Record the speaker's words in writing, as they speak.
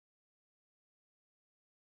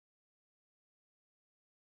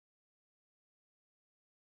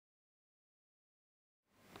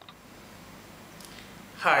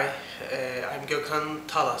Hi, I'm Gökhan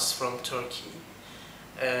Talas from Turkey.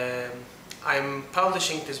 I'm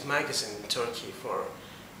publishing this magazine in Turkey for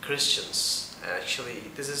Christians.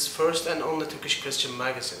 Actually, this is first and only Turkish Christian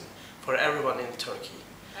magazine for everyone in Turkey.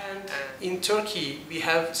 And in Turkey, we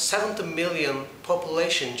have 70 million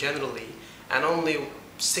population generally and only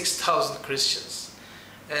 6,000 Christians.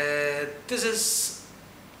 This is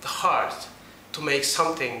hard to make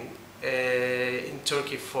something in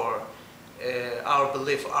Turkey for our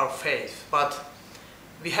belief, our faith, but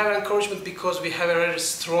we have encouragement because we have a very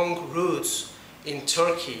strong roots in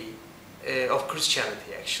Turkey of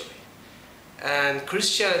Christianity actually, and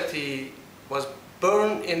Christianity was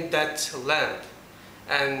born in that land,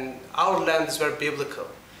 and our land is very biblical,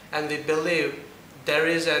 and we believe there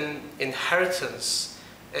is an inheritance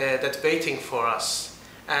that's waiting for us,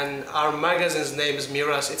 and our magazine's name is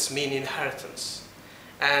Miras, it's mean inheritance,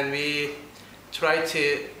 and we try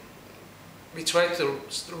to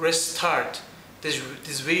restart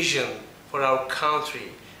this vision for our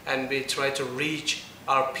country, and we try to reach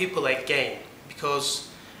our people again, because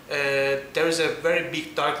there is a very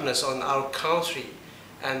big darkness on our country,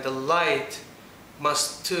 and the light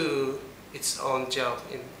must do its own job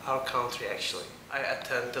in our country actually. I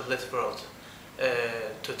attended the LittWorld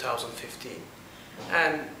 2015,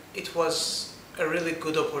 and it was a really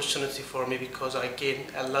good opportunity for me because I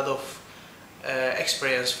gained a lot of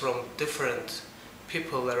experience from different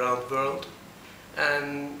people around the world,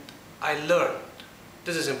 and I learned,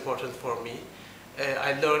 this is important for me,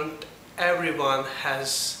 I learned everyone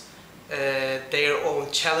has their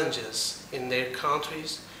own challenges in their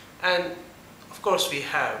countries, and of course we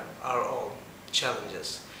have our own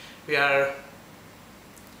challenges. We are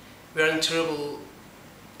in trouble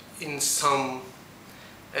in some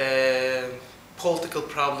political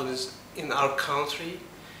problems in our country,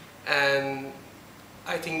 and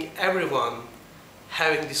I think everyone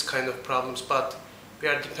having this kind of problems, but we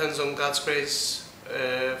are depends on God's grace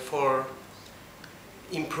for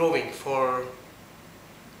improving, for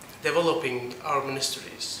developing our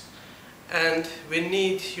ministries, and we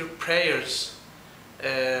need your prayers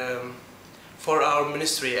for our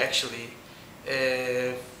ministry actually,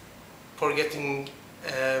 for getting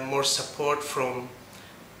more support from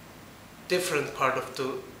different part of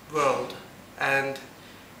the world, and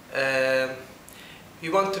we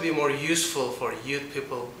want to be more useful for youth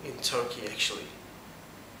people in Turkey actually,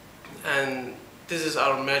 and this is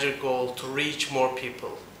our major goal, to reach more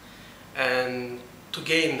people and to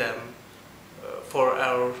gain them for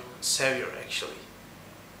our Savior actually.